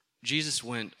Jesus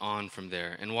went on from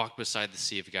there and walked beside the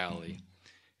Sea of Galilee.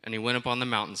 And he went up on the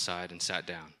mountainside and sat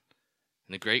down.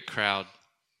 And a great crowd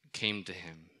came to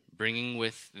him, bringing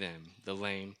with them the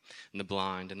lame and the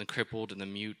blind and the crippled and the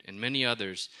mute and many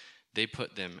others. They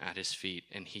put them at his feet,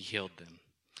 and he healed them.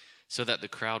 So that the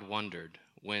crowd wondered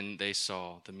when they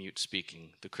saw the mute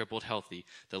speaking, the crippled healthy,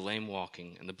 the lame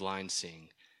walking, and the blind seeing.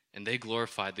 And they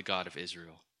glorified the God of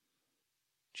Israel.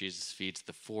 Jesus feeds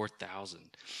the 4,000.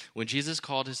 When Jesus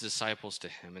called his disciples to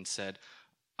him and said,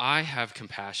 I have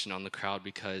compassion on the crowd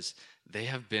because they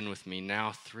have been with me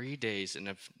now 3 days and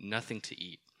have nothing to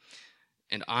eat.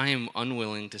 And I am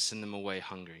unwilling to send them away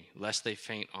hungry, lest they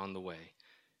faint on the way.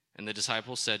 And the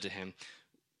disciples said to him,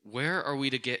 Where are we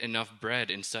to get enough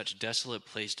bread in such desolate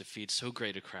place to feed so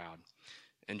great a crowd?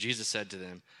 And Jesus said to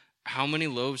them, How many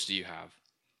loaves do you have?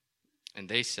 And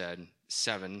they said,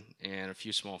 7, and a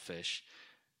few small fish.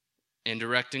 And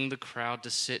directing the crowd to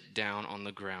sit down on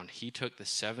the ground, he took the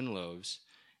 7 loaves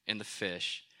and the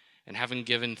fish, and having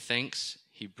given thanks,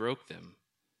 he broke them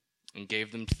and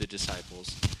gave them to the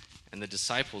disciples, and the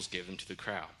disciples gave them to the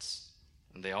crowds.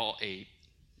 And they all ate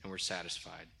and were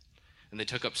satisfied. And they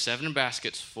took up 7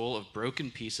 baskets full of broken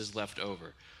pieces left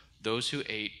over. Those who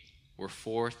ate were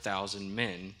 4,000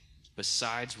 men,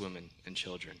 besides women and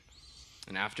children.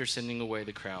 And after sending away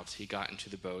the crowds, he got into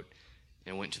the boat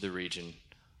and went to the region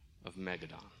of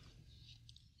Megadon.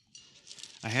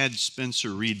 I had Spencer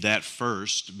read that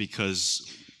first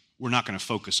because we're not going to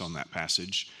focus on that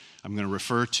passage. I'm going to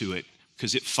refer to it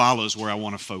because it follows where I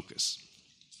want to focus.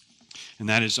 And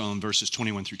that is on verses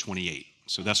 21 through 28.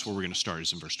 So that's where we're going to start,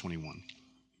 is in verse 21.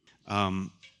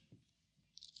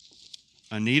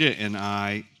 Anita and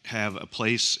I have a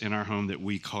place in our home that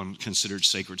we considered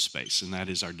sacred space, and that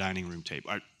is our dining room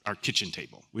table, our kitchen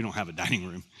table. We don't have a dining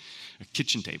room, a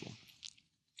kitchen table.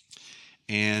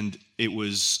 And it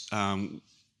was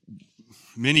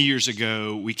many years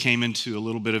ago, we came into a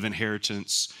little bit of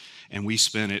inheritance, and we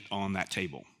spent it on that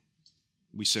table.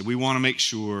 We said we want to make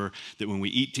sure that when we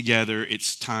eat together,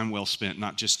 it's time well spent,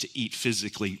 not just to eat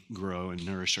physically, grow, and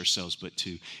nourish ourselves, but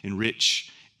to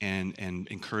enrich and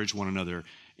encourage one another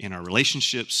in our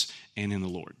relationships and in the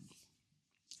Lord.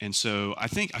 And so I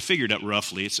think I figured out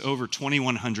roughly, it's over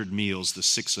 2,100 meals the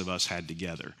 6 of us had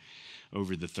together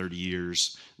over the 30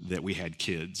 years that we had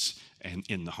kids and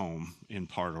in the home, in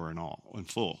part or in all, in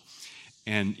full.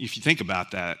 And if you think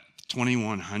about that,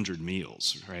 2,100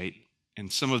 meals, right?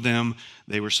 And some of them,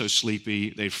 they were so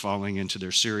sleepy, they're falling into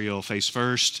their cereal face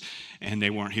first, and they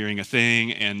weren't hearing a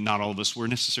thing, and not all of us were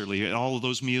necessarily at all of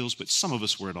those meals, but some of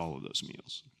us were at all of those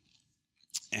meals.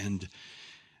 And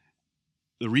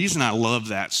the reason I love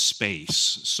that space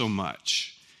so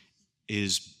much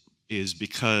is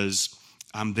because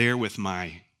I'm there with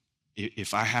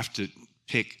if I have to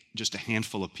pick just a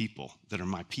handful of people that are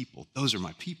my people, those are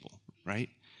my people, right?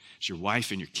 It's your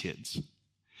wife and your kids.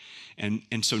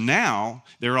 And so now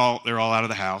they're all out of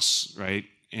the house, right?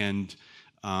 And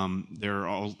they're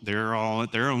all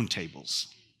at their own tables,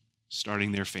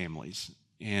 starting their families.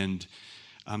 And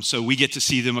so we get to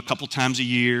see them a couple times a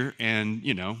year, and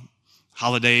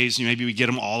holidays, maybe we get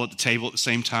them all at the table at the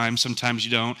same time. Sometimes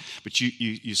you don't, but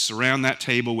you surround that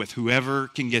table with whoever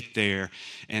can get there,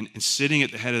 and sitting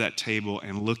at the head of that table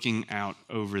and looking out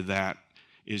over that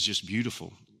is just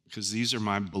beautiful, because these are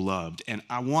my beloved, and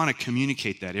I want to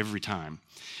communicate that every time.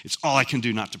 It's all I can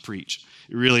do not to preach.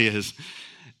 It really is,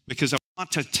 because I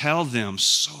want to tell them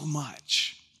so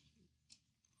much.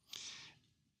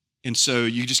 And so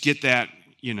you just get that,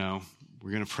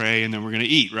 we're going to pray and then we're going to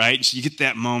eat, right? So you get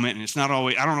that moment, and it's not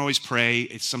always, I don't always pray.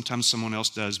 It's sometimes someone else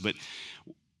does, but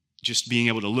just being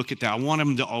able to look at that, I want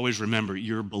them to always remember,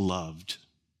 you're beloved.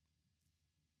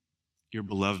 You're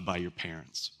beloved by your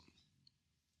parents.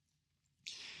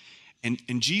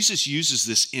 And Jesus uses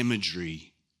this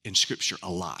imagery in Scripture a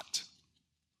lot,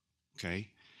 okay?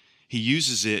 He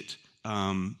uses it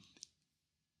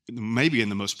maybe in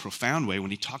the most profound way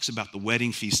when he talks about the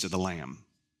wedding feast of the Lamb,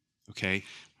 okay?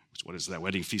 What is that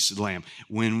wedding feast of the Lamb?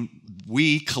 When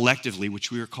we collectively,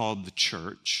 which we are called the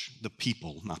church, the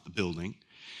people, not the building,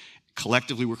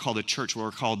 collectively we're called the church,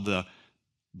 we're called the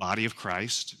body of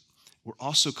Christ. We're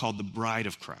also called the bride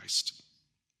of Christ.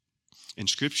 And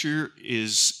Scripture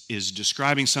is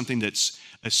describing something that's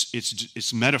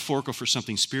it's metaphorical for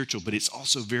something spiritual, but it's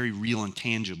also very real and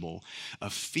tangible, a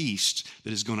feast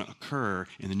that is going to occur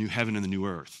in the new heaven and the new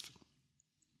earth.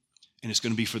 And it's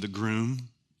going to be for the groom,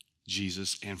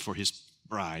 Jesus, and for his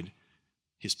bride,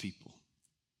 his people.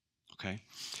 Okay?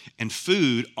 And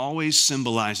food always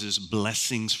symbolizes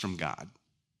blessings from God.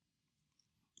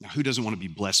 Now, who doesn't want to be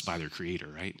blessed by their Creator,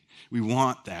 right? We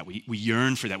want that. We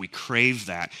yearn for that. We crave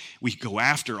that. We go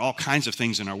after all kinds of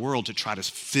things in our world to try to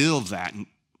fill that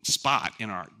spot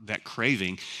in that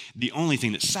craving. The only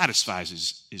thing that satisfies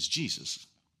is Jesus.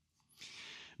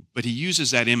 But he uses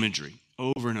that imagery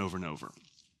over and over and over.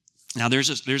 Now, there's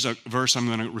a verse I'm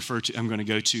going to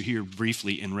go to here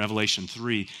briefly in Revelation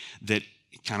 3 that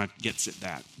kind of gets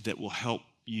at that will help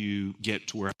you get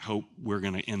to where I hope we're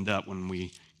going to end up when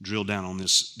we drill down on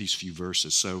these few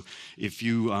verses. So if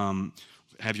you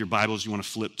have your Bibles, you want to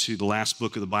flip to the last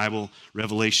book of the Bible,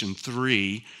 Revelation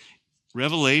 3.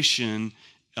 Revelation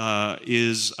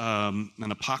is an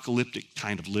apocalyptic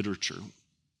kind of literature,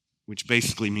 which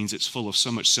basically means it's full of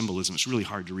so much symbolism, it's really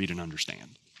hard to read and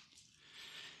understand.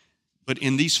 But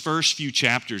in these first few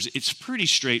chapters, it's pretty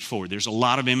straightforward. There's a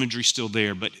lot of imagery still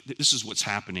there, but this is what's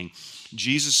happening.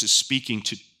 Jesus is speaking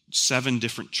to 7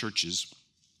 different churches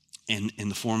in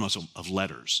the form of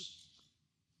letters.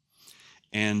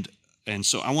 And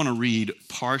so I want to read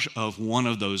part of one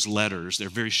of those letters. They're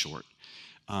very short,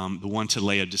 the one to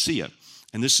Laodicea.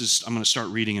 And I'm going to start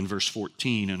reading in verse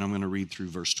 14, and I'm going to read through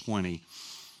verse 20.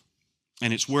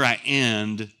 And it's where I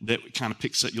end that kind of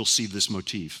picks up, you'll see this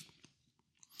motif.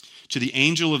 To the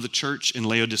angel of the church in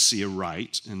Laodicea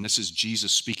write, and this is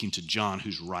Jesus speaking to John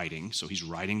who's writing, so he's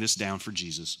writing this down for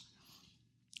Jesus.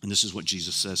 And this is what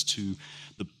Jesus says to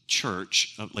the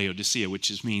church of Laodicea,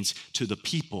 which means to the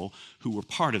people who were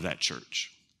part of that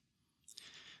church.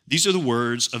 These are the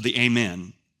words of the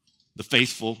Amen, the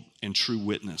faithful and true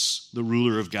witness, the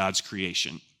ruler of God's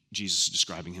creation. Jesus is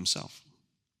describing himself.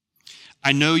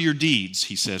 I know your deeds,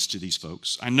 he says to these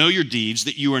folks. I know your deeds,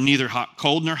 that you are neither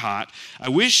cold nor hot. I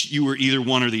wish you were either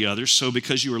one or the other. So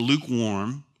because you are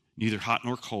lukewarm, neither hot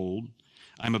nor cold,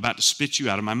 I'm about to spit you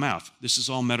out of my mouth. This is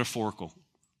all metaphorical.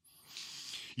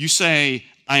 You say,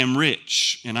 I am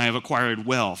rich and I have acquired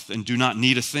wealth and do not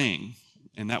need a thing.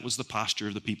 And that was the posture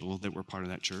of the people that were part of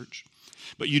that church.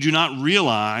 But you do not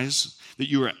realize that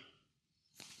you are,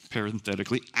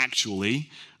 parenthetically,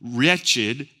 actually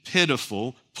wretched,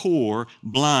 pitiful, poor,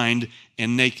 blind,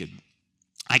 and naked.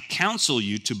 I counsel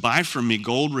you to buy from me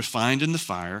gold refined in the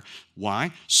fire.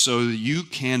 Why? So that you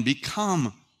can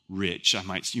become rich.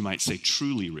 You might say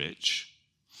truly rich.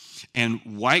 And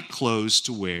white clothes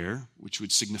to wear, which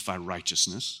would signify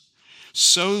righteousness,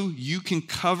 so you can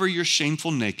cover your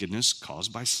shameful nakedness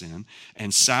caused by sin,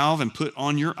 and salve and put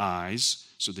on your eyes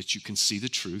so that you can see the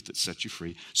truth that sets you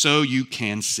free, so you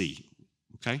can see.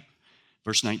 Okay?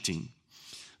 Verse 19.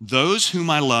 Those whom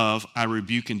I love, I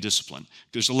rebuke and discipline.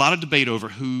 There's a lot of debate over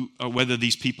whether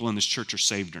these people in this church are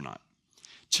saved or not.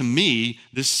 To me,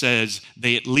 this says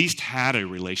they at least had a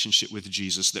relationship with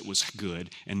Jesus that was good,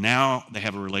 and now they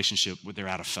have a relationship where they're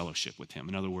out of fellowship with him.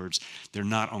 In other words, they're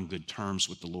not on good terms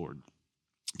with the Lord.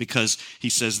 Because he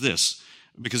says this,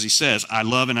 because he says, I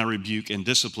love and I rebuke and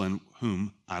discipline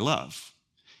whom I love.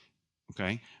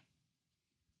 Okay?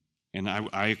 And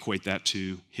I equate that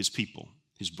to his people,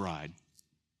 his bride.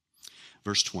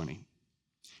 Verse 20,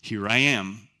 here I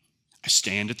am. I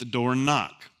stand at the door and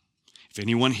knock. If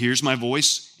anyone hears my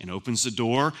voice and opens the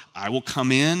door, I will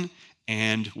come in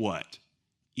and what?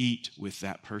 Eat with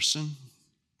that person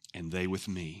and they with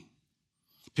me.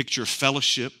 Picture of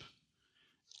fellowship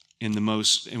in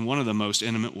one of the most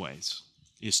intimate ways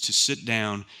is to sit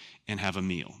down and have a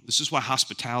meal. This is why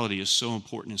hospitality is so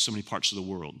important in so many parts of the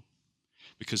world,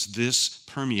 because this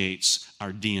permeates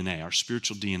our DNA, our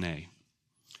spiritual DNA,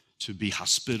 to be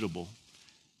hospitable,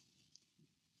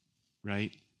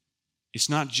 right? It's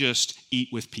not just eat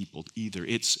with people either.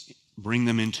 It's bring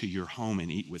them into your home and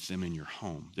eat with them in your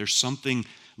home. There's something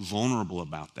vulnerable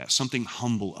about that, something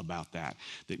humble about that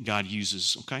God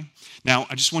uses, okay? Now,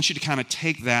 I just want you to kind of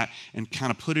take that and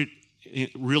kind of put it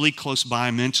really close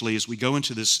by mentally as we go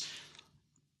into this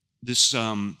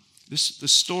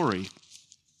story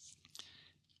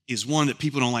is one that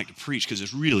people don't like to preach because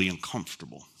it's really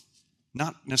uncomfortable.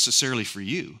 Not necessarily for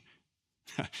you,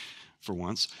 for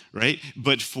once, right?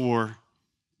 But for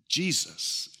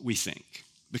Jesus, we think,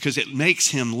 because it makes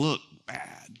him look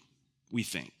bad, we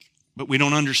think. But we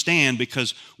don't understand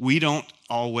because we don't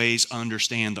always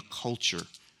understand the culture,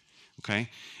 okay?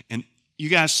 And you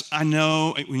guys, I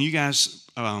know when you guys,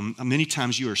 many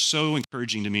times you are so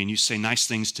encouraging to me and you say nice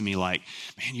things to me like,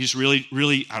 man, you just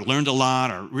really, I learned a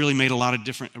lot or really made a lot of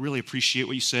different, I really appreciate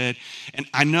what you said. And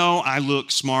I know I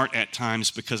look smart at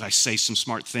times because I say some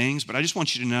smart things, but I just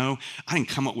want you to know I didn't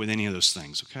come up with any of those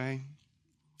things, okay?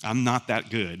 I'm not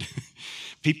that good.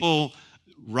 People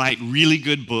write really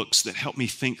good books that help me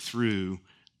think through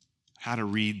how to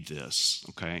read this,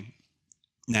 okay?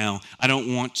 Now, I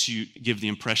don't want to give the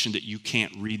impression that you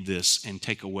can't read this and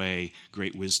take away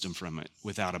great wisdom from it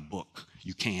without a book.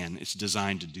 You can. It's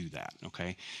designed to do that,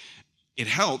 okay? It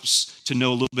helps to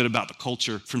know a little bit about the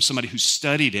culture from somebody who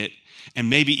studied it and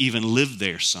maybe even lived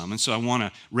there some. And so I want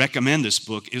to recommend this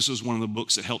book. This was one of the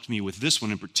books that helped me with this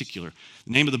one in particular.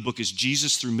 The name of the book is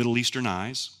Jesus Through Middle Eastern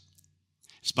Eyes.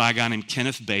 It's by a guy named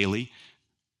Kenneth Bailey,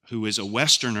 who is a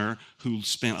Westerner who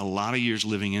spent a lot of years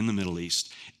living in the Middle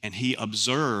East. And he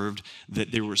observed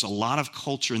that there was a lot of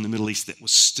culture in the Middle East that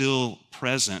was still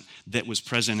present, that was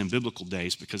present in biblical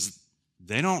days, because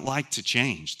they don't like to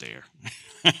change there,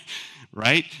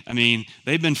 right? I mean,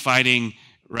 they've been fighting,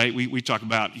 right? We talk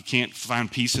about you can't find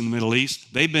peace in the Middle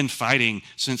East. They've been fighting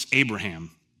since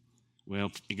Abraham.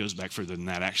 Well, it goes back further than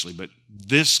that, actually. But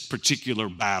this particular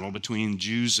battle between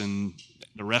Jews and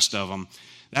the rest of them,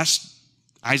 that's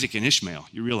Isaac and Ishmael.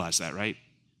 You realize that, right?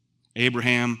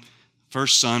 Abraham,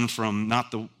 first son from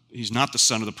he's not the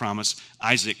son of the promise.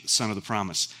 Isaac, son of the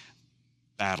promise.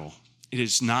 Battle. It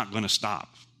is not going to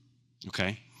stop,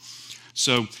 okay?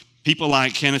 So people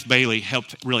like Kenneth Bailey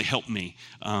really helped me.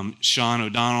 Sean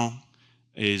O'Donnell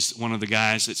is one of the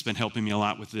guys that's been helping me a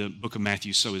lot with the book of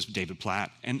Matthew. So is David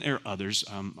Platt, and there are others.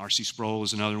 R.C. Sproul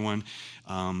is another one,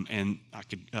 and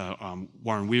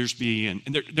Warren Wiersbe,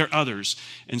 and there are others.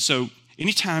 And so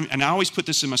anytime, and I always put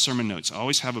this in my sermon notes, I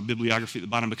always have a bibliography at the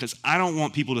bottom because I don't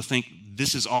want people to think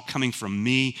this is all coming from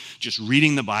me just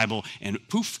reading the Bible and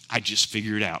poof, I just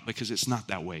figure it out, because it's not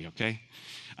that way, okay?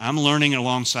 I'm learning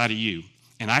alongside of you,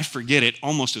 and I forget it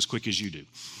almost as quick as you do,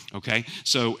 okay?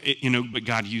 So, but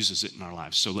God uses it in our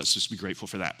lives, so let's just be grateful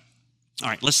for that. All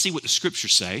right, let's see what the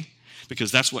scriptures say,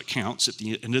 because that's what counts at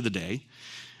the end of the day.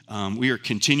 We are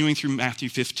continuing through Matthew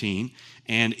 15,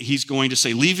 and he's going to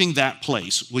say, leaving that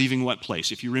place. Leaving what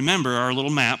place? If you remember our little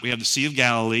map, we have the Sea of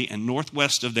Galilee, and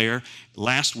northwest of there,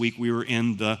 last week we were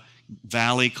in the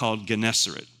valley called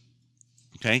Gennesaret.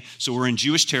 Okay, so we're in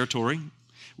Jewish territory.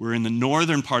 We're in the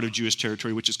northern part of Jewish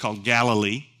territory, which is called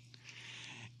Galilee.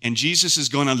 And Jesus is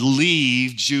going to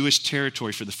leave Jewish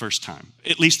territory for the first time,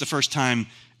 at least the first time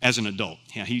as an adult.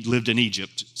 Yeah, he lived in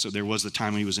Egypt, so there was the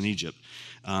time when he was in Egypt.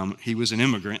 He was an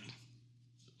immigrant.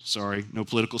 Sorry, no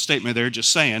political statement there,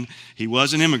 just saying. He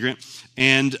was an immigrant.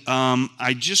 And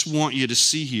I just want you to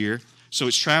see here, so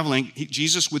it's traveling.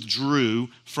 Jesus withdrew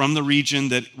from the region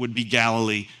that would be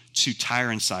Galilee to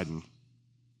Tyre and Sidon.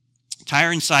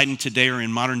 Tyre and Sidon today are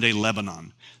in modern-day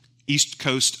Lebanon, east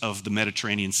coast of the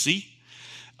Mediterranean Sea.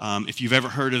 If you've ever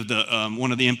heard of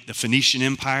the Phoenician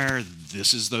Empire,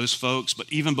 this is those folks.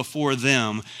 But even before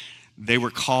them, they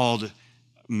were called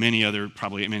many other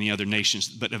nations.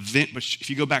 But if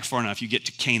you go back far enough, you get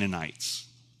to Canaanites.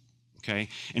 Okay?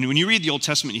 And when you read the Old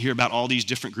Testament, you hear about all these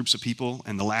different groups of people,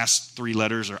 and the last three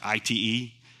letters are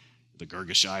ITE, the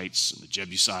Girgashites, and the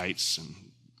Jebusites, and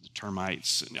the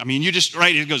termites. I mean, you just,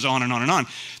 right, it goes on and on and on.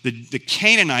 The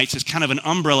Canaanites is kind of an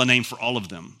umbrella name for all of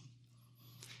them.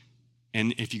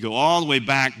 And if you go all the way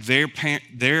back,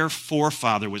 their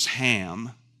forefather was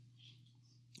Ham,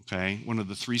 okay, one of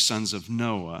the three sons of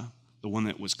Noah, the one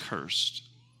that was cursed,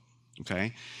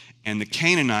 okay? And the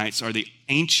Canaanites are the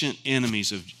ancient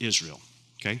enemies of Israel,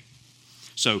 okay?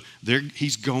 So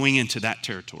he's going into that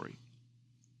territory.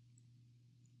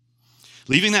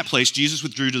 Leaving that place, Jesus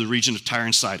withdrew to the region of Tyre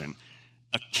and Sidon.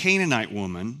 A Canaanite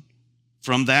woman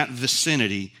from that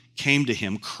vicinity came to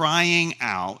him crying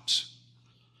out,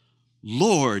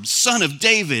 "Lord, Son of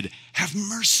David, have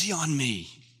mercy on me.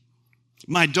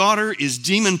 My daughter is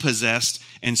demon-possessed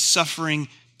and suffering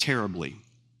terribly."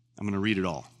 I'm going to read it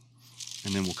all,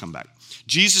 and then we'll come back.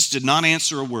 Jesus did not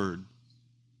answer a word.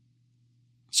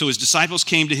 So his disciples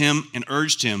came to him and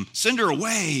urged him, "Send her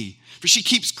away, for she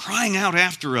keeps crying out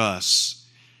after us."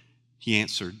 He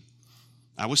answered,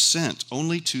 "I was sent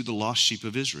only to the lost sheep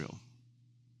of Israel."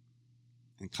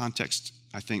 In context,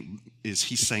 I think, is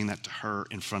he's saying that to her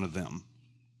in front of them.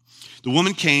 The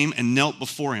woman came and knelt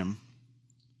before him.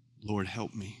 "Lord,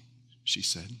 help me," she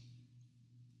said.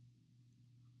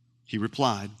 He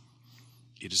replied,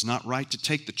 "It is not right to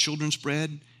take the children's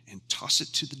bread and toss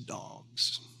it to the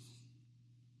dogs."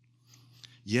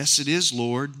 "Yes, it is,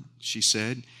 Lord," she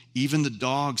said. "Even the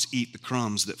dogs eat the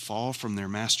crumbs that fall from their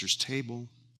master's table."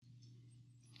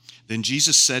 Then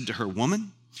Jesus said to her,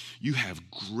 "Woman, you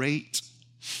have great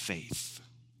faith.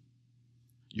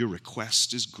 Your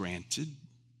request is granted."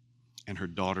 And her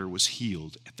daughter was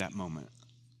healed at that moment.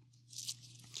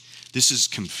 This is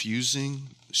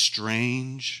confusing,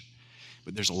 strange,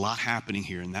 but there's a lot happening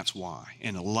here, and that's why.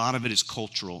 And a lot of it is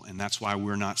cultural, and that's why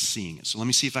we're not seeing it. So let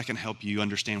me see if I can help you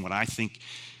understand what I think,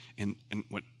 and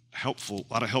what helpful,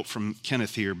 a lot of help from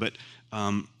Kenneth here, but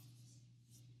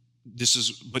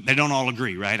but they don't all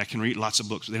agree, right? I can read lots of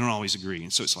books, but they don't always agree.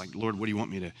 And so it's like, Lord, what do you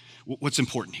want me to, what's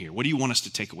important here? What do you want us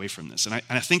to take away from this? And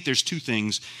I think there's two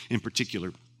things in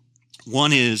particular.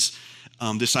 One is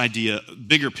this idea,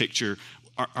 bigger picture,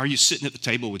 are you sitting at the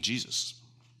table with Jesus?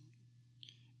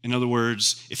 In other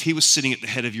words, if he was sitting at the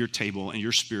head of your table and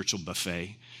your spiritual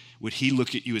buffet, would he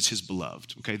look at you as his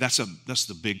beloved? Okay, that's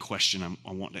the big question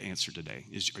I want to answer today,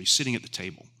 are you sitting at the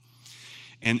table?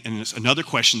 And another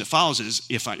question that follows is,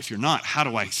 if you're not, how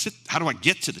do I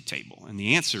get to the table? And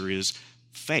the answer is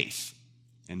faith.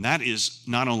 And that is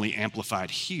not only amplified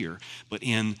here, but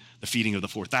in the feeding of the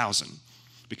 4,000.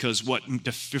 Because what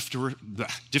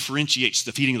differentiates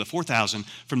the feeding of the 4,000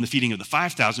 from the feeding of the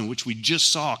 5,000, which we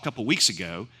just saw a couple weeks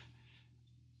ago,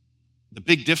 the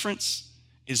big difference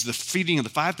is the feeding of the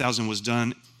 5,000 was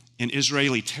done in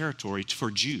Israeli territory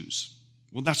for Jews.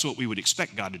 Well, that's what we would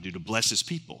expect God to do, to bless his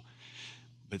people.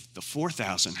 But the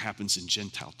 4,000 happens in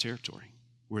Gentile territory,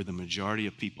 where the majority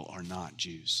of people are not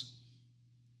Jews.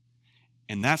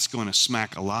 And that's going to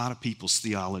smack a lot of people's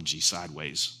theology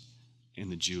sideways in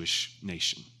the Jewish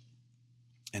nation.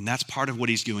 And that's part of what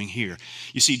he's doing here.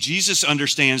 You see, Jesus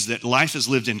understands that life is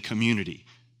lived in community.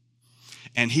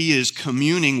 And he is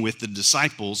communing with the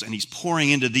disciples, and he's pouring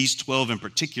into these 12 in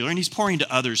particular, and he's pouring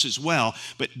to others as well,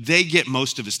 but they get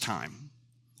most of his time.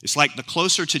 It's like the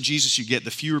closer to Jesus you get,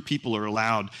 the fewer people are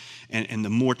allowed and the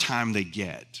more time they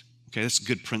get. Okay, that's a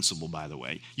good principle, by the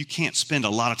way. You can't spend a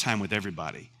lot of time with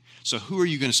everybody. So who are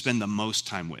you going to spend the most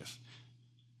time with?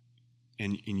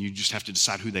 And you just have to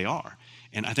decide who they are.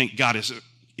 And I think God is,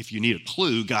 if you need a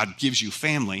clue, God gives you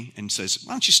family and says,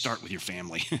 why don't you start with your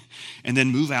family and then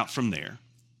move out from there,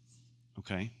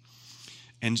 okay?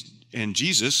 And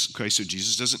Jesus, okay, so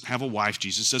Jesus doesn't have a wife.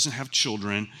 Jesus doesn't have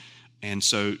children. And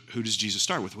so who does Jesus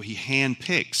start with? Well, he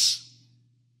handpicks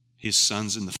his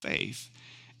sons in the faith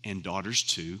and daughters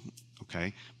too,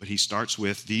 okay? But he starts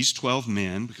with these 12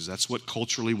 men because that's what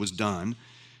culturally was done.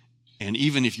 And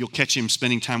even if you'll catch him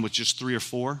spending time with just 3 or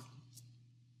 4,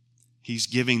 he's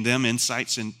giving them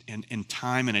insights and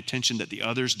time and attention that the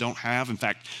others don't have. In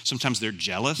fact, sometimes they're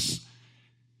jealous.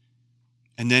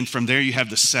 And then from there you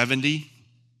have the 70,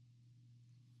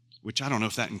 which I don't know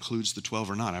if that includes the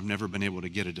 12 or not. I've never been able to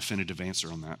get a definitive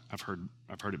answer on that. I've heard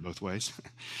it both ways.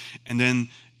 And then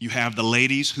you have the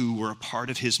ladies who were a part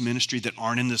of his ministry that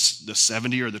aren't in the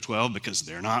 70 or the 12 because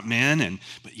they're not men,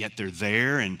 but yet they're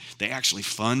there and they actually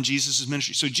fund Jesus'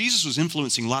 ministry. So Jesus was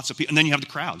influencing lots of people. And then you have the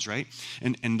crowds, right?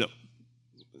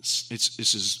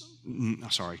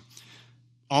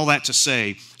 All that to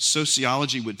say,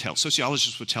 sociologists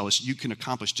would tell us you can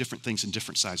accomplish different things in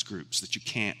different size groups that you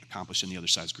can't accomplish in the other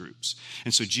size groups.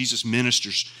 And so Jesus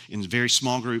ministers in very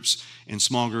small groups,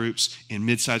 in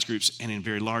mid-sized groups, and in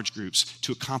very large groups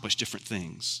to accomplish different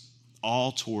things,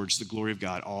 all towards the glory of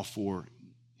God, all for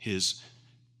his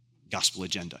gospel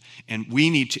agenda. And we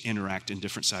need to interact in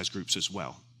different size groups as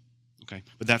well. Okay?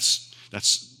 But that's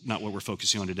not what we're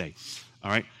focusing on today.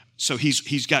 All right? So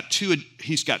he's got two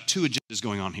agendas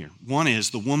going on here. One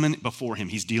is the woman before him,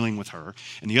 he's dealing with her.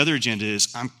 And the other agenda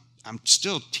is I'm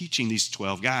still teaching these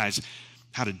 12 guys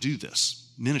how to do this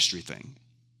ministry thing.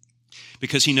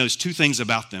 Because he knows two things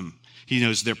about them. He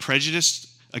knows they're prejudiced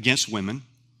against women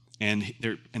and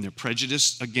they're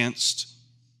prejudiced against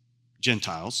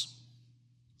Gentiles.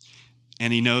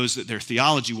 And he knows that their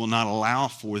theology will not allow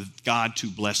for God to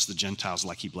bless the Gentiles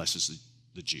like he blesses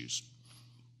the Jews.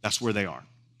 That's where they are.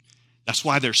 That's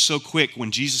why they're so quick when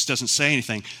Jesus doesn't say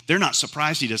anything. They're not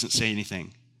surprised he doesn't say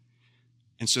anything.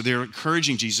 And so they're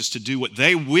encouraging Jesus to do what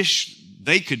they wish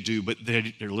they could do, but they're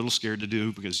a little scared to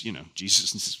do because,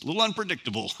 Jesus is a little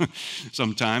unpredictable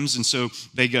sometimes. And so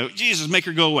they go, Jesus, make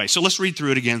her go away. So let's read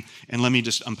through it again, and let me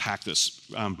just unpack this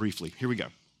briefly. Here we go.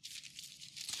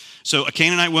 So a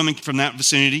Canaanite woman from that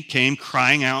vicinity came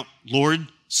crying out, Lord,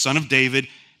 Son of David,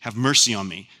 have mercy on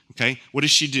me. Okay, what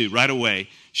does she do right away?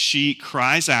 She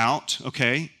cries out,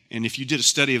 okay? And if you did a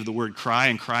study of the word cry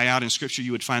and cry out in Scripture,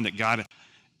 you would find that God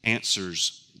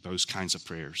answers those kinds of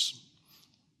prayers.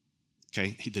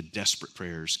 Okay, the desperate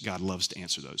prayers, God loves to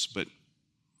answer those. But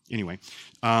anyway,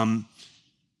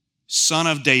 Son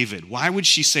of David. Why would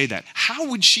she say that? How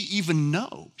would she even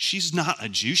know? She's not a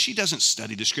Jew. She doesn't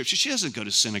study the Scripture. She doesn't go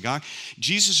to synagogue.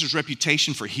 Jesus'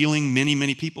 reputation for healing many,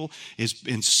 many people has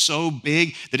been so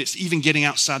big that it's even getting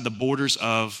outside the borders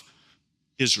of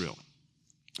Israel.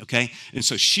 Okay? And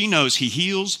so she knows he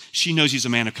heals. She knows he's a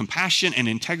man of compassion and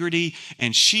integrity.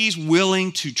 And she's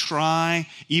willing to try,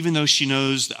 even though she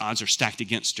knows the odds are stacked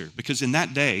against her. Because in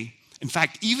that day, in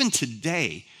fact, even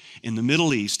today, in the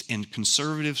Middle East, in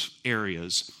conservative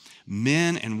areas,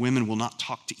 men and women will not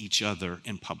talk to each other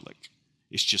in public.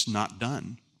 It's just not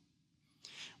done.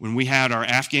 When we had our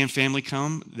Afghan family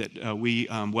come that we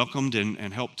welcomed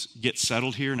and helped get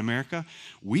settled here in America,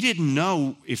 we didn't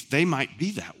know if they might be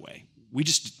that way.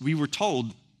 We were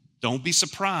told, don't be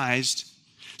surprised.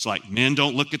 It's like men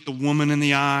don't look at the woman in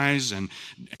the eyes and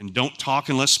don't talk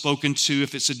unless spoken to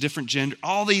if it's a different gender.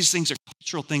 All these things are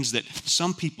cultural things that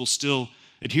some people still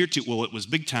adhere to. Well, it was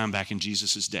big time back in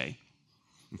Jesus' day.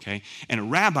 Okay? And a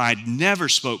rabbi never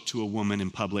spoke to a woman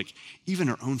in public, even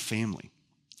her own family.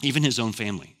 Even his own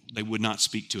family, they would not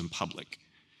speak to in public.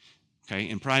 Okay,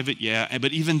 in private, yeah,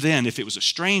 but even then, if it was a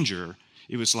stranger,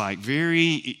 it was like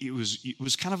it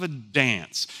was kind of a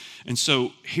dance. And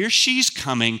so here she's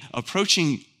coming,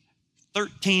 approaching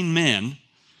 13 men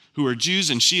who are Jews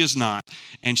and she is not,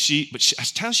 but she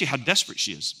tells you how desperate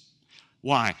she is.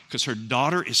 Why? Because her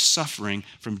daughter is suffering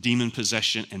from demon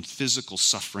possession and physical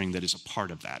suffering that is a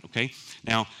part of that. Okay,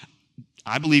 now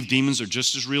I believe demons are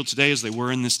just as real today as they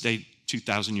were in this day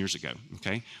 2,000 years ago,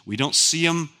 okay? We don't see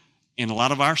them in a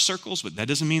lot of our circles, but that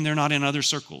doesn't mean they're not in other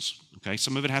circles, okay?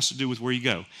 Some of it has to do with where you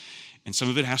go, and some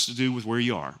of it has to do with where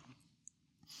you are.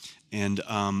 And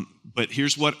but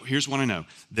here's what I know,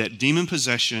 that demon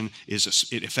possession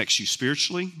it affects you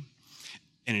spiritually,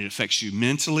 and it affects you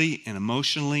mentally and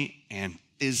emotionally and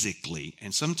physically.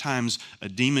 And sometimes a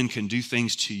demon can do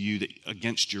things to you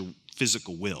against your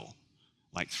physical will,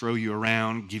 like throw you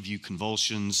around, give you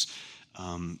convulsions,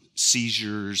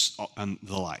 seizures, and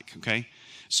the like, okay?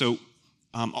 So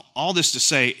all this to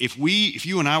say, if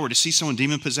you and I were to see someone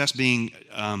demon-possessed being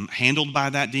handled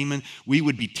by that demon, we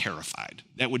would be terrified.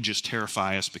 That would just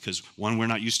terrify us because, one, we're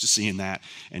not used to seeing that,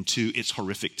 and two, it's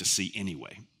horrific to see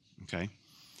anyway, okay?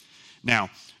 Now,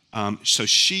 so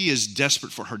she is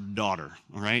desperate for her daughter,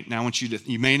 all right? Now I want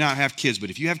you may not have kids,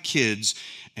 but if you have kids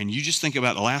and you just think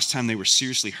about the last time they were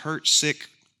seriously hurt, sick,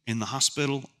 in the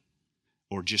hospital,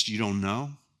 or just you don't know,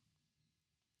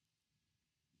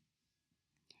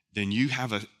 then you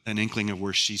have an inkling of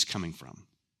where she's coming from.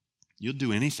 You'll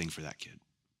do anything for that kid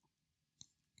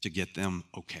to get them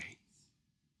okay.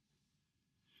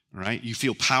 All right? You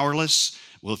feel powerless.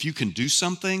 Well, if you can do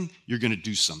something, you're going to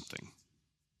do something.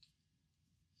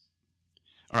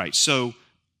 All right, so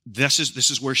this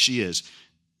is where she is.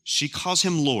 She calls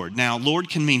him Lord. Now, Lord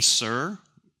can mean sir,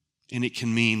 and it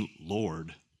can mean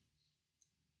Lord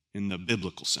in the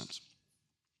biblical sense.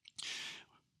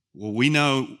 Well, we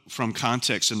know from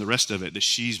context and the rest of it that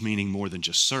she's meaning more than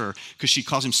just sir, because she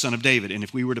calls him son of David. And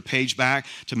if we were to page back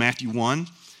to Matthew 1,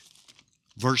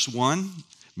 verse 1,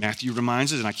 Matthew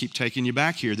reminds us, and I keep taking you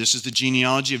back here, this is the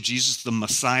genealogy of Jesus, the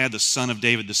Messiah, the son of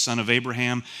David, the son of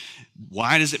Abraham.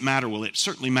 Why does it matter? Well, it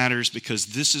certainly matters because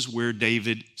this is where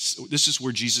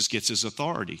Jesus gets his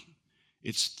authority.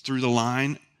 It's through the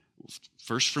line,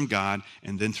 first from God,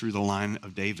 and then through the line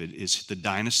of David is the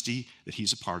dynasty that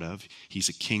he's a part of. He's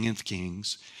a king of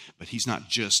kings, but he's not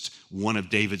just one of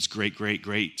David's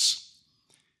greats,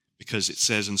 because it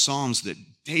says in Psalms that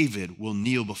David will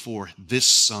kneel before this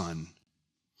son.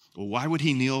 Well, why would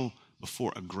he kneel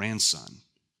before a grandson?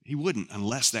 He wouldn't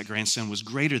unless that grandson was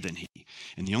greater than he.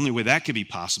 And the only way that could be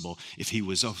possible if he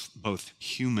was both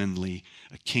humanly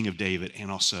a king of David and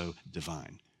also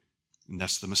divine. And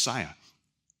that's the Messiah.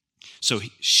 So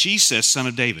she says, son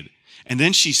of David. And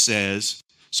then she says,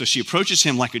 so she approaches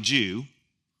him like a Jew,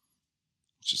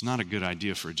 which is not a good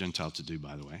idea for a Gentile to do,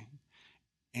 by the way.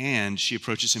 And she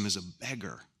approaches him as a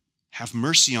beggar. Have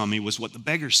mercy on me was what the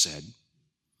beggar said.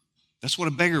 That's what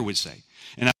a beggar would say.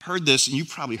 And I've heard this, and you've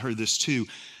probably heard this too,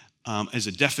 as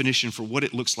a definition for what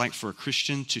it looks like for a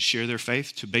Christian to share their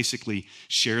faith, to basically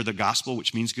share the gospel,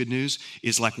 which means good news,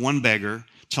 is like one beggar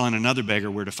telling another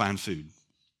beggar where to find food.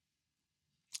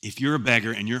 If you're a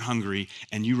beggar and you're hungry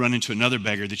and you run into another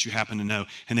beggar that you happen to know,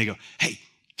 and they go, hey,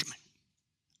 come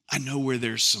on, I know where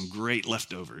there's some great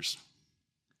leftovers.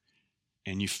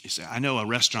 And you say, I know a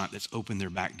restaurant that's opened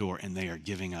their back door and they are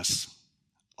giving us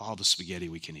all the spaghetti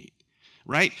we can eat.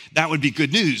 Right? That would be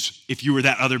good news if you were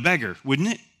that other beggar, wouldn't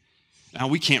it? Now,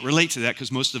 we can't relate to that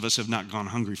because most of us have not gone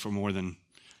hungry for more than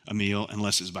a meal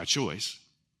unless it's by choice.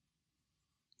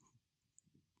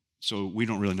 So we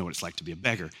don't really know what it's like to be a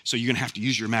beggar. So you're going to have to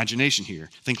use your imagination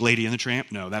here. Think Lady and the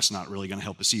Tramp? No, that's not really going to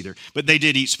help us either. But they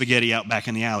did eat spaghetti out back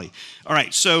in the alley. All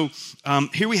right, so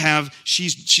here we have,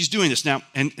 she's doing this. Now,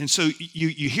 and so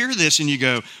you hear this and you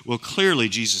go, well, clearly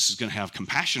Jesus is going to have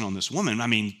compassion on this woman. I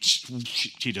mean,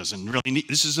 she doesn't really need,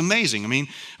 this is amazing. I mean,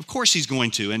 of course he's going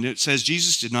to. And it says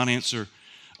Jesus did not answer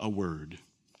a word.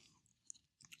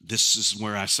 This is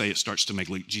where I say it starts to make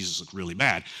Jesus look really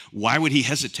bad. Why would he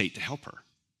hesitate to help her?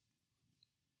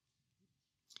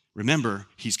 Remember,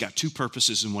 he's got two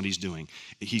purposes in what he's doing.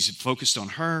 He's focused on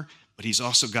her, but he's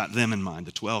also got them in mind.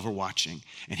 The 12 are watching,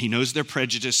 and he knows their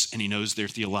prejudice and he knows their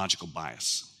theological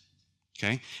bias.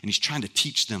 Okay? And he's trying to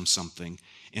teach them something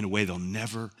in a way they'll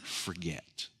never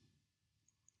forget.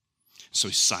 So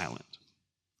he's silent.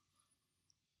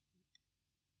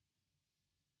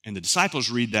 And the disciples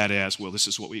read that as, well, this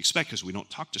is what we expect because we don't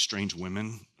talk to strange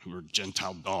women who are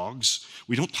Gentile dogs.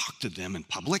 We don't talk to them in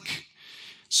public.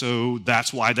 So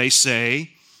that's why they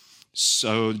say,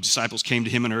 so the disciples came to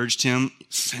him and urged him,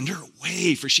 send her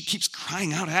away, for she keeps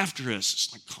crying out after us.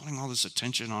 It's like calling all this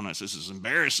attention on us. This is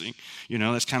embarrassing. You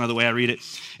know, that's kind of the way I read it.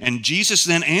 And Jesus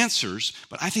then answers,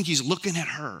 but I think he's looking at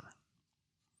her.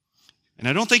 And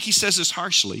I don't think he says this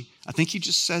harshly. I think he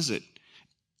just says it.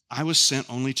 I was sent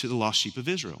only to the lost sheep of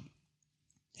Israel.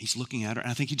 He's looking at her, and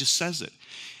I think he just says it.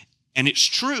 And it's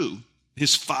true.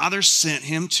 His Father sent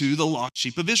him to the lost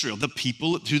sheep of Israel, the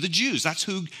people, to the Jews. That's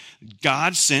who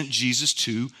God sent Jesus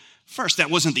to first. That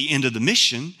wasn't the end of the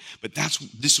mission, but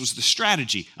this was the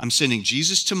strategy. I'm sending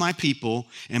Jesus to my people,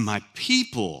 and my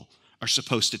people are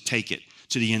supposed to take it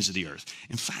to the ends of the earth.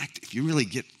 In fact, if you really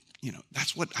get,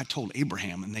 that's what I told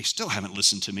Abraham, and they still haven't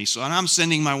listened to me. So I'm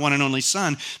sending my one and only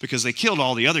son because they killed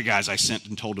all the other guys I sent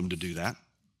and told them to do that.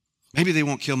 Maybe they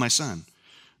won't kill my son.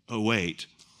 Oh, wait.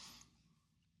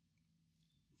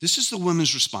 This is the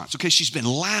woman's response. Okay, she's been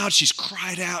loud. She's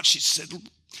cried out. She said,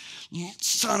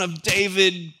 Son of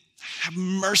David, have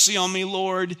mercy on me,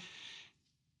 Lord.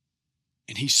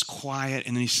 And he's quiet,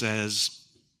 and then he says,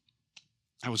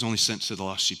 I was only sent to the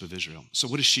lost sheep of Israel. So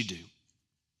what does she do?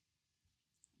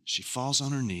 She falls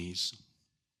on her knees.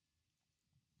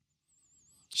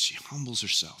 She humbles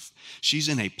herself. She's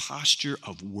in a posture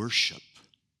of worship.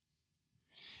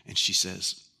 And she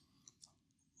says,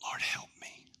 Lord, help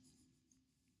me.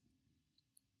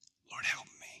 Lord, help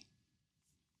me.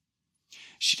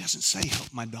 She doesn't say,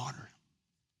 help my daughter.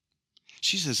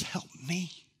 She says, help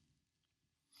me.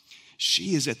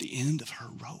 She is at the end of her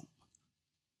rope.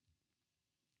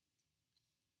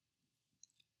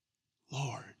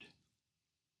 Lord,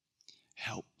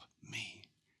 help me.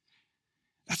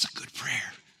 That's a good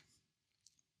prayer,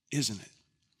 isn't it?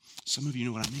 Some of you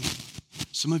know what I mean.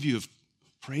 Some of you have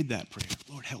prayed that prayer.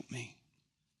 Lord, help me.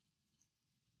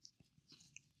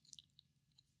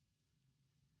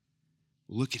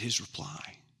 Look at his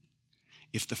reply.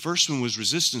 If the first one was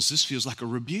resistance, this feels like a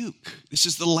rebuke. This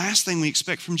is the last thing we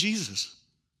expect from Jesus.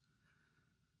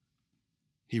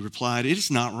 He replied, it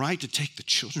is not right to take the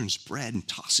children's bread and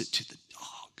toss it to the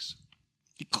dogs.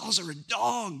 He calls her a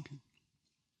dog.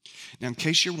 Now, in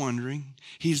case you're wondering,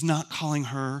 he's not calling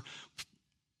her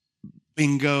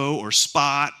Bingo or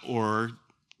Spot or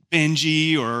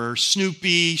Benji or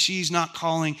Snoopy. He's not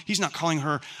calling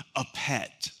her a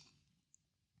pet.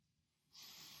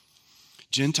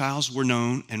 Gentiles were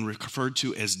known and referred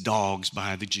to as dogs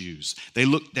by the Jews. They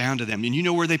looked down to them. And you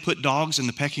know where they put dogs in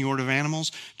the pecking order of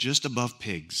animals? Just above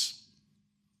pigs.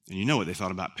 And you know what they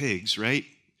thought about pigs, right?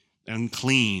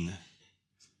 Unclean.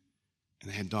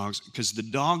 And they had dogs, because the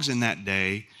dogs in that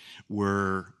day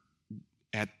were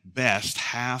at best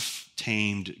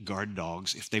half-tamed guard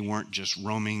dogs if they weren't just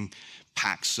roaming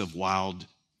packs of wild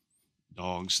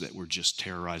dogs that were just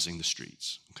terrorizing the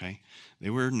streets, okay? They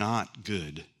were not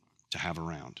good to have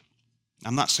around.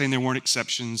 I'm not saying there weren't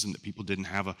exceptions and that people didn't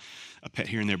have a pet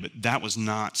here and there, but that was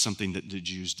not something that the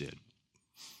Jews did.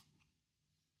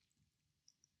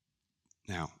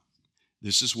 Now,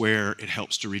 this is where it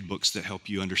helps to read books that help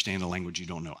you understand a language you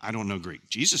don't know. I don't know Greek.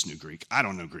 Jesus knew Greek. I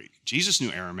don't know Greek. Jesus knew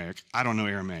Aramaic. I don't know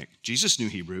Aramaic. Jesus knew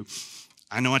Hebrew.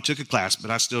 I know I took a class, but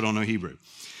I still don't know Hebrew.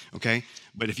 Okay?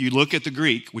 But if you look at the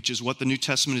Greek, which is what the New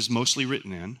Testament is mostly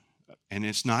written in, and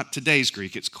it's not today's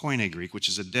Greek, it's Koine Greek, which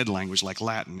is a dead language like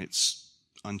Latin. It's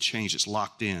unchanged, it's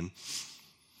locked in.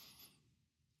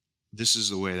 This is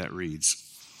the way that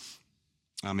reads.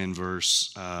 I'm in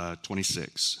verse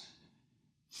 26.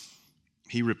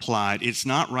 He replied, it's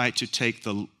not right to take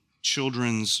the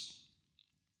children's,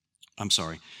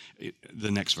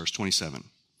 the next verse, 27.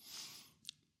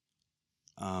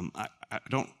 I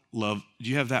don't love, do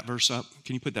you have that verse up?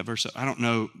 Can you put that verse up? I don't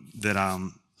know that,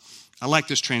 I like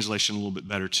this translation a little bit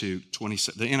better too.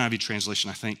 The NIV translation,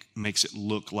 I think, makes it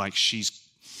look like she's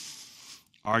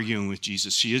arguing with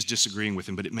Jesus. She is disagreeing with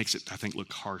him, but it makes it, I think,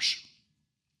 look harsh.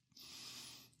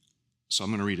 So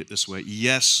I'm going to read it this way.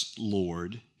 Yes,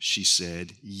 Lord, she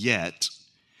said, yet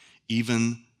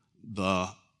even the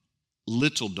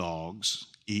little dogs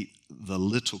eat the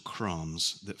little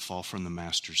crumbs that fall from the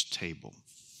master's table.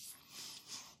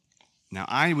 Now,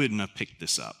 I wouldn't have picked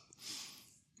this up,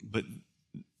 but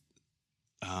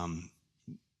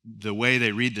the way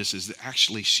they read this is that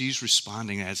actually she's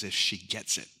responding as if she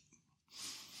gets it.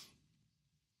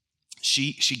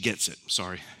 She gets it.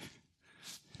 Sorry.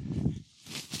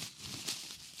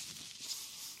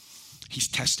 He's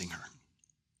testing her.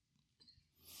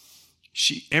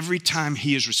 Every time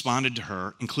he has responded to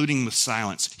her, including with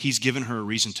silence, he's given her a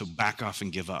reason to back off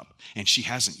and give up. And she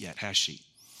hasn't yet, has she?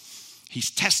 He's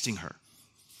testing her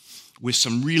with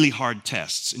some really hard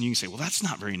tests. And you can say, well, that's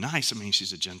not very nice. I mean,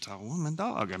 she's a Gentile woman,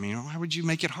 dog. I mean, why would you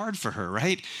make it hard for her,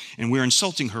 right? And we're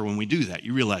insulting her when we do that.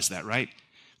 You realize that, right?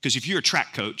 Because if you're a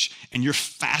track coach and your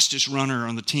fastest runner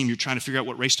on the team, you're trying to figure out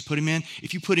what race to put him in.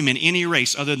 If you put him in any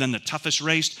race other than the toughest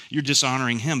race, you're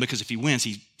dishonoring him, because if he wins,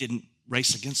 he didn't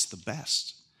race against the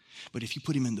best. But if you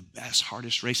put him in the best,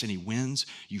 hardest race and he wins,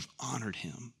 you've honored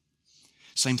him.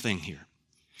 Same thing here.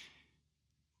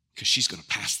 Because she's going to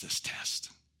pass this test.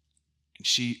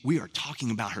 And we are talking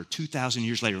about her 2,000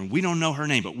 years later, and we don't know her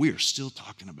name, but we are still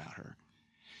talking about her.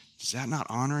 Is that not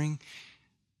honoring?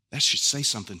 That should say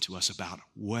something to us about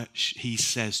what he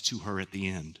says to her at the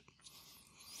end.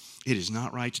 It is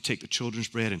not right to take the children's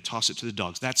bread and toss it to the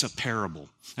dogs. That's a parable.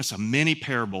 That's a mini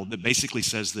parable that basically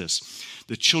says this.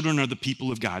 The children are the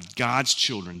people of God, God's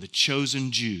children, the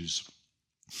chosen Jews.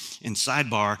 And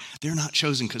sidebar, they're not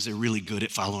chosen because they're really good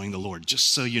at following the Lord.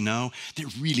 Just so you know, they're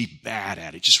really bad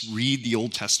at it. Just read the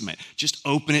Old Testament. Just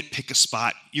open it, pick a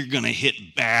spot. You're going to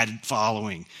hit bad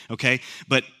following, okay?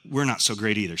 But we're not so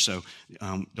great either, so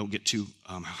don't get too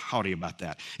haughty about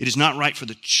that. It is not right for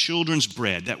the children's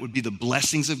bread, that would be the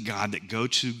blessings of God that go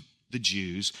to the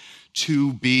Jews,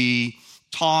 to be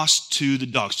tossed to the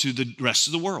dogs, to the rest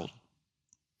of the world.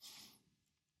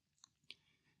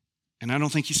 And I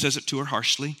don't think he says it to her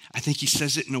harshly. I think he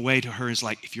says it in a way to her is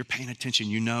like, if you're paying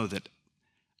attention, you know that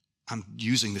I'm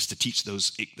using this to teach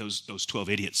those 12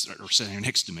 idiots that are sitting here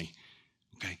next to me.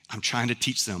 Okay? I'm trying to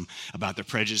teach them about their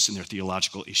prejudice and their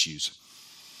theological issues.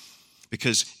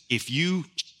 Because if you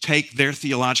take their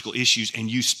theological issues and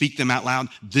you speak them out loud,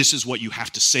 this is what you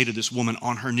have to say to this woman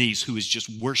on her knees who is just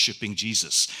worshiping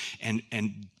Jesus and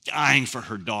dying for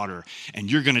her daughter.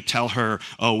 And you're going to tell her,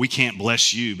 oh, we can't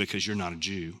bless you because you're not a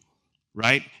Jew.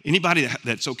 Right? Anybody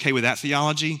that's okay with that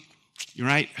theology, you're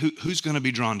right? Who's going to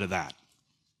be drawn to that?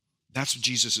 That's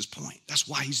Jesus' point. That's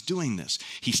why he's doing this.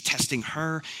 He's testing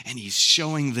her and he's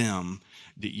showing them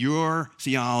that your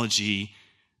theology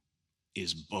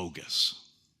is bogus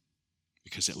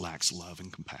because it lacks love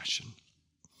and compassion.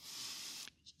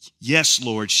 Yes,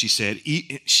 Lord, she said.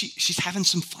 She's having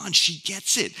some fun. She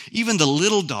gets it. Even the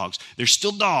little dogs, they're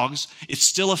still dogs. It's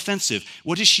still offensive.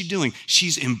 What is she doing?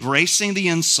 She's embracing the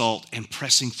insult and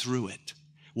pressing through it.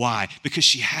 Why? Because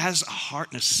she has a heart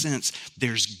and a sense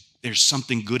there's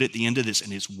something good at the end of this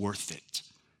and it's worth it.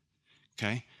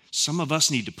 Okay? Some of us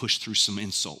need to push through some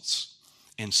insults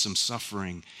and some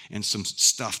suffering and some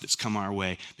stuff that's come our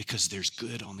way because there's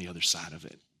good on the other side of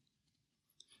it.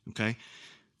 Okay?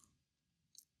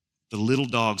 The little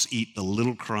dogs eat the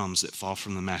little crumbs that fall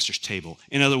from the master's table.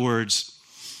 In other words,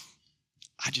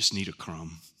 I just need a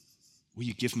crumb. Will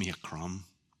you give me a crumb?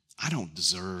 I don't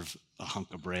deserve a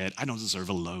hunk of bread. I don't deserve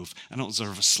a loaf. I don't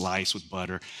deserve a slice with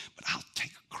butter. But I'll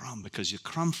take a crumb because a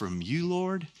crumb from you,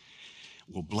 Lord,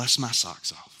 will bless my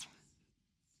socks off.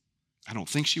 I don't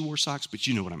think she wore socks, but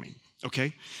you know what I mean.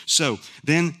 Okay, so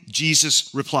then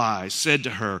Jesus replies, said to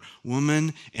her,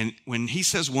 woman, and when he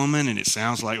says woman and it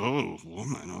sounds like, oh,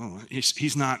 woman,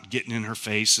 he's not getting in her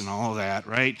face and all of that,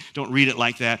 right? Don't read it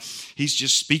like that. He's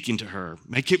just speaking to her.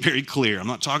 Make it very clear. I'm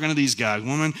not talking to these guys,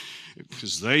 woman,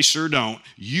 because they sure don't.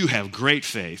 You have great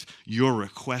faith. Your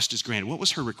request is granted. What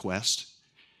was her request?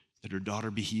 That her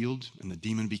daughter be healed and the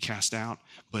demon be cast out.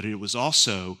 But it was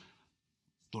also,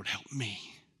 Lord, help me.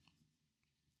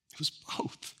 It was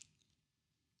both.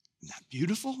 Isn't that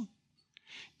beautiful?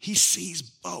 He sees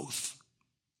both.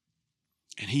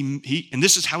 And and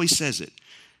this is how he says it.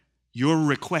 Your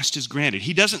request is granted.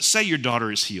 He doesn't say your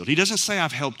daughter is healed. He doesn't say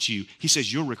I've helped you. He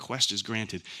says your request is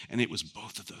granted. And it was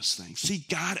both of those things. See,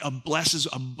 God blesses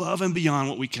above and beyond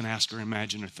what we can ask or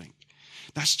imagine or think.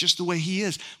 That's just the way he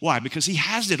is. Why? Because he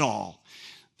has it all.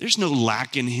 There's no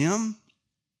lack in him.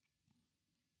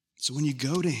 So when you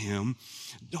go to him,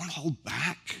 don't hold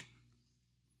back.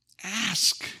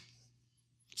 Ask.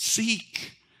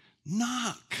 Seek,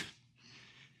 knock.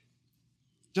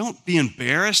 Don't be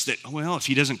embarrassed that, well, if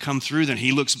he doesn't come through, then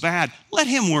he looks bad. Let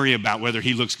him worry about whether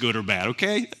he looks good or bad,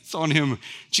 okay? It's on him.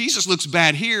 Jesus looks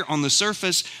bad here on the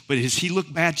surface, but does he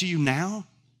look bad to you now?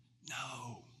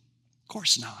 No, of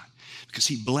course not. Because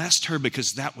he blessed her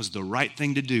because that was the right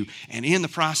thing to do. And in the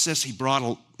process, he brought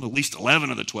at least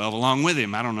 11 of the 12 along with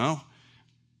him. I don't know.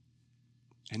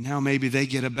 And now maybe they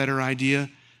get a better idea.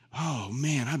 Oh,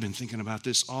 man, I've been thinking about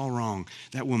this all wrong.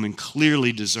 That woman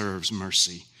clearly deserves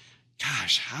mercy.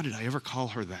 Gosh, how did I ever call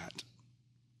her that?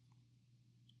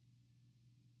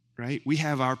 right? We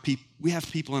have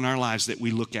people in our lives that we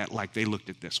look at like they looked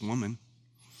at this woman.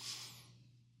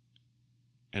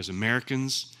 As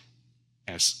Americans,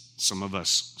 as some of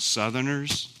us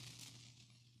Southerners,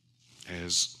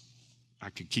 as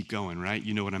I could keep going, right?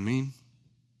 You know what I mean?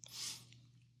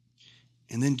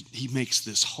 And then he makes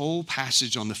this whole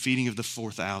passage on the feeding of the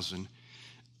 4,000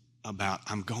 about,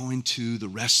 I'm going to the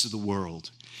rest of the world.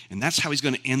 And that's how he's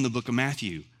going to end the book of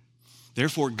Matthew.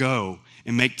 Therefore, go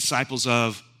and make disciples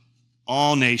of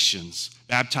all nations,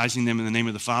 baptizing them in the name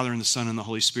of the Father and the Son and the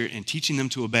Holy Spirit, and teaching them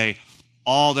to obey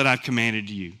all that I've commanded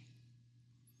you.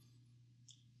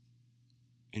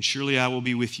 And surely I will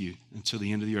be with you until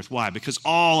the end of the earth. Why? Because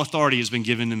all authority has been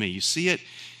given to me. You see it?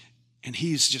 And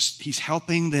he's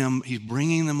helping them, he's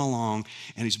bringing them along,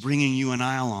 and he's bringing you and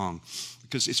I along.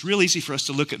 Because it's real easy for us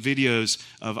to look at videos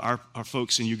of our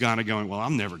folks in Uganda going, well,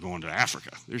 I'm never going to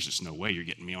Africa. There's just no way you're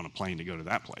getting me on a plane to go to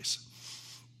that place.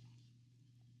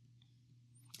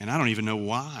 And I don't even know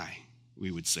why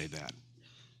we would say that.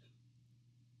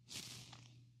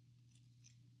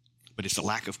 But it's a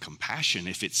lack of compassion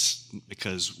if it's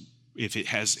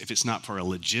not for a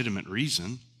legitimate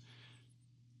reason.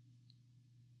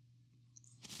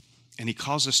 And he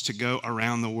calls us to go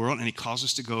around the world, and he calls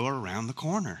us to go around the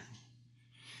corner.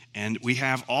 And we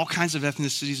have all kinds of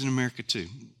ethnicities in America too.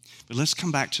 But let's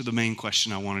come back to the main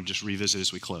question I want to just revisit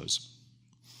as we close.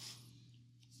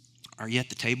 Are you at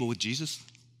the table with Jesus?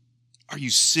 Are you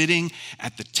sitting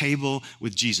at the table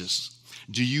with Jesus?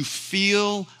 Do you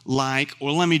feel like,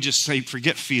 or let me just say,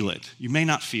 forget feel it. You may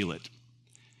not feel it.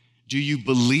 Do you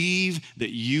believe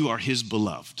that you are his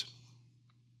beloved?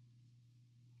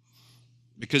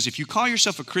 Because if you call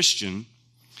yourself a Christian,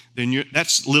 then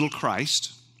that's little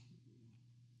Christ.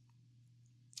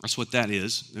 That's what that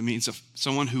is. It means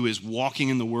someone who is walking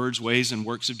in the words, ways, and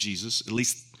works of Jesus. At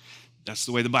least that's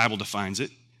the way the Bible defines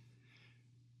it.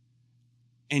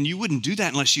 And you wouldn't do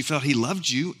that unless you felt he loved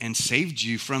you and saved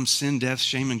you from sin, death,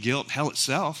 shame, and guilt, hell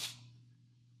itself.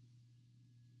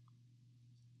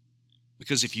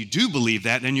 Because if you do believe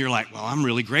that, then you're like, well, I'm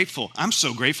really grateful. I'm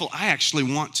so grateful, I actually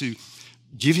want to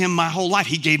give him my whole life.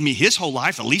 He gave me his whole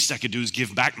life. The least I could do is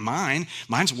give back mine.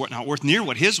 Mine's not worth near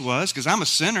what his was because I'm a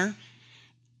sinner.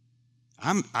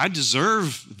 I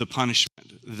deserve the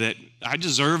punishment. That I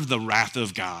deserve the wrath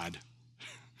of God.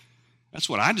 That's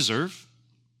what I deserve.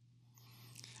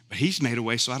 But he's made a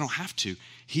way so I don't have to.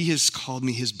 He has called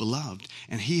me his beloved,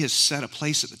 and he has set a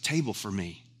place at the table for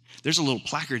me. There's a little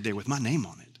placard there with my name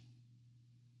on it.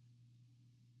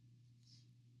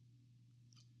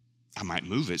 I might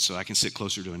move it so I can sit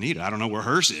closer to Anita. I don't know where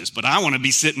hers is, but I want to be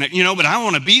sitting at, but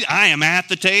I am at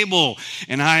the table,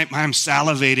 and I'm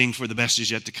salivating for the best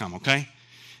is yet to come, okay?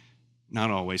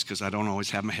 Not always, because I don't always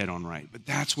have my head on right, but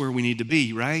that's where we need to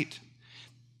be, right?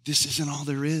 This isn't all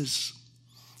there is.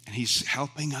 And he's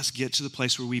helping us get to the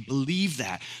place where we believe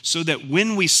that, so that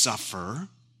when we suffer,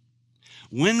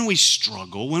 when we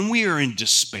struggle, when we are in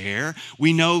despair,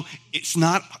 we know it's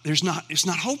not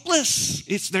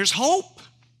hopeless. There's hope.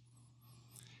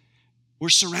 We're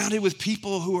surrounded with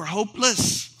people who are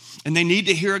hopeless, and they need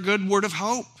to hear a good word of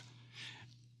hope.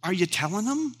 Are you telling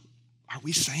them? Are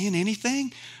we saying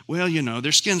anything? Well,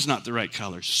 their skin's not the right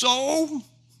color. So,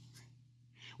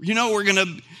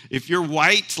 if you're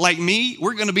white like me,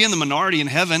 we're going to be in the minority in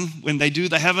heaven when they do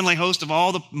the heavenly host of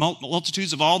all the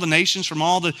multitudes of all the nations from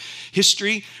all the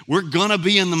history. We're going to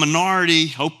be in the minority.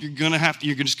 Hope you're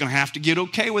just going to have to get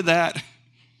okay with that.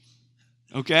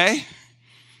 Okay?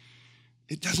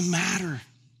 It doesn't matter.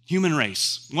 Human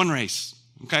race,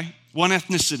 okay? One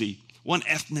ethnicity, one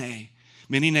ethne,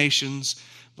 many nations,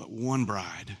 but one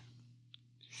bride.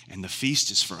 And the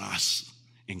feast is for us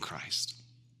in Christ.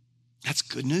 That's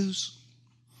good news.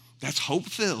 That's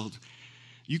hope-filled.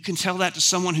 You can tell that to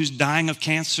someone who's dying of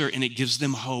cancer, and it gives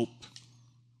them hope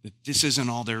that this isn't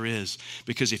all there is.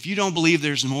 Because if you don't believe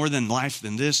there's more than life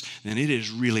than this, then it is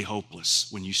really hopeless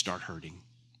when you start hurting.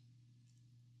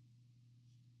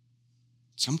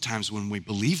 Sometimes when we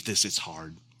believe this, it's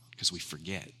hard because we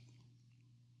forget.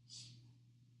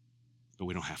 But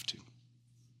we don't have to.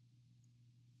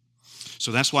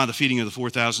 So that's why the feeding of the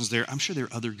 4,000 is there. I'm sure there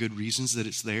are other good reasons that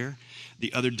it's there.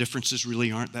 The other differences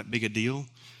really aren't that big a deal.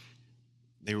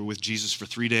 They were with Jesus for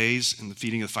 3 days, and the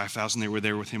feeding of the 5,000, they were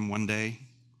there with him one day.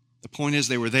 The point is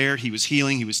they were there. He was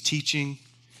healing. He was teaching.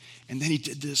 And then he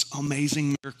did this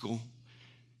amazing miracle.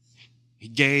 He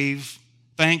gave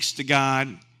thanks to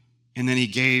God, and then he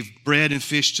gave bread and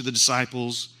fish to the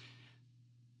disciples,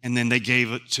 and then they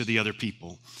gave it to the other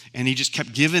people. And he just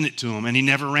kept giving it to them, and he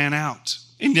never ran out.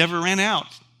 He never ran out.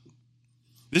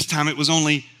 This time it was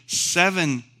only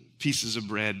 7 pieces of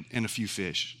bread and a few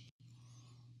fish.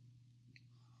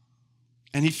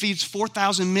 And he feeds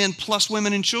 4,000 men plus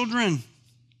women and children.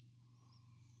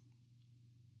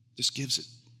 Just gives it.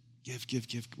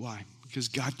 Give. Why? Because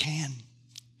God can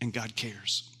and God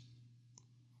cares.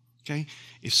 Okay?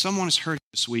 If someone is hurting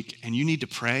this week and you need to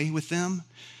pray with them,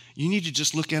 you need to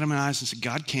just look at them in the eyes and say,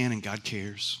 God can and God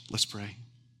cares. Let's pray.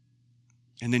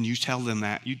 And then you tell them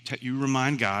that. You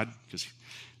remind God,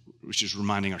 which is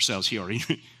reminding ourselves. He already,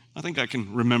 I think I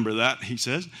can remember that, he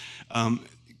says.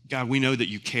 God, we know that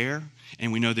you care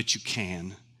and we know that you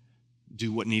can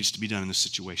do what needs to be done in this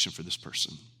situation for this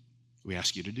person. We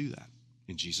ask you to do that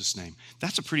in Jesus' name.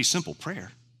 That's a pretty simple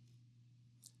prayer,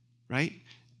 right?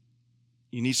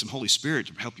 You need some Holy Spirit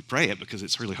to help you pray it because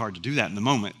it's really hard to do that in the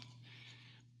moment.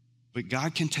 But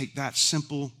God can take that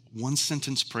simple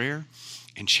one-sentence prayer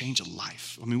and change a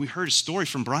life. I mean, we heard a story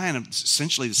from Brian of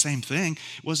essentially the same thing.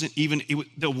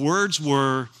 The words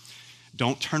were,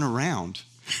 don't turn around.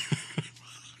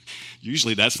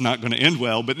 Usually that's not going to end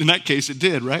well, but in that case it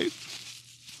did, right?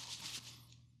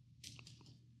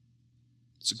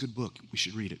 It's a good book. We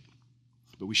should read it.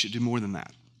 But we should do more than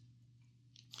that.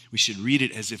 We should read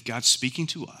it as if God's speaking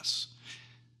to us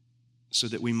so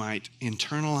that we might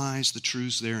internalize the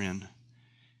truths therein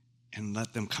and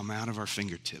let them come out of our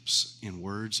fingertips in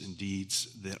words and deeds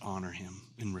that honor him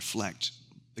and reflect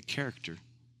the character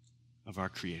of our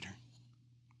Creator.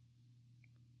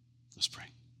 Let's pray.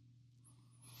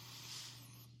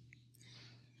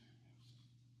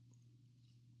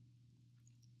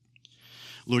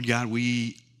 Lord God,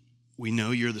 we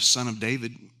know you're the Son of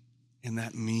David, and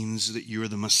that means that you're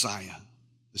the Messiah,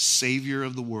 the Savior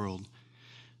of the world,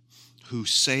 who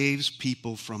saves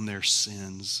people from their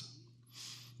sins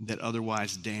that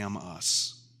otherwise damn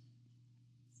us.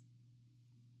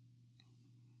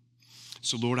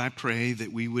 So, Lord, I pray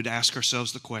that we would ask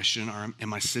ourselves the question,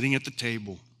 am I sitting at the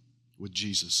table with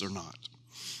Jesus or not?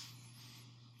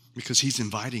 Because he's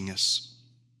inviting us.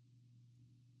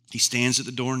 He stands at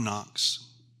the door and knocks.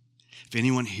 If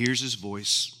anyone hears his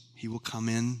voice, he will come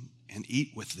in and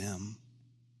eat with them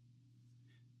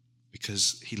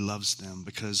because he loves them,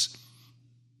 because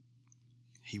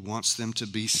he wants them to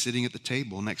be sitting at the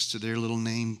table next to their little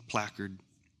name placard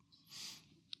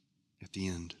at the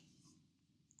end,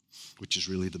 which is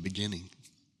really the beginning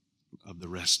of the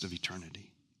rest of eternity.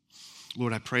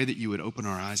 Lord, I pray that you would open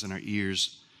our eyes and our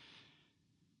ears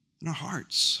and our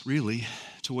hearts, really,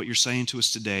 to what you're saying to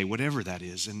us today, whatever that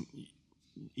is. And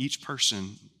each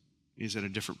person is at a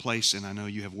different place, and I know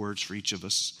you have words for each of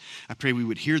us. I pray we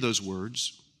would hear those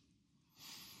words.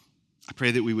 I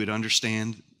pray that we would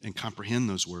understand and comprehend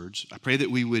those words. I pray that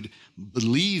we would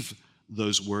believe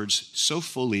those words so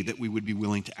fully that we would be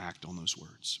willing to act on those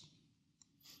words.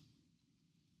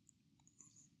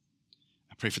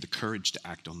 I pray for the courage to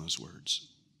act on those words.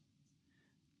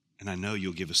 And I know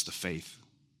you'll give us the faith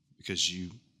because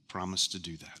you promised to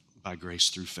do that by grace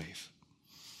through faith.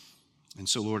 And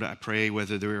so, Lord, I pray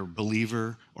whether they're a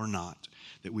believer or not,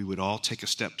 that we would all take a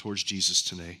step towards Jesus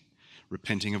today,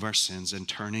 repenting of our sins and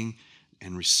turning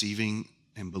and receiving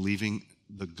and believing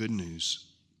the good news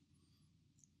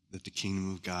that the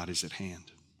kingdom of God is at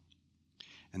hand,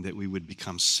 and that we would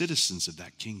become citizens of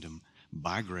that kingdom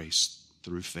by grace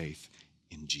through faith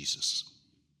in Jesus.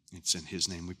 It's in his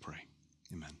name we pray.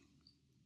 Amen.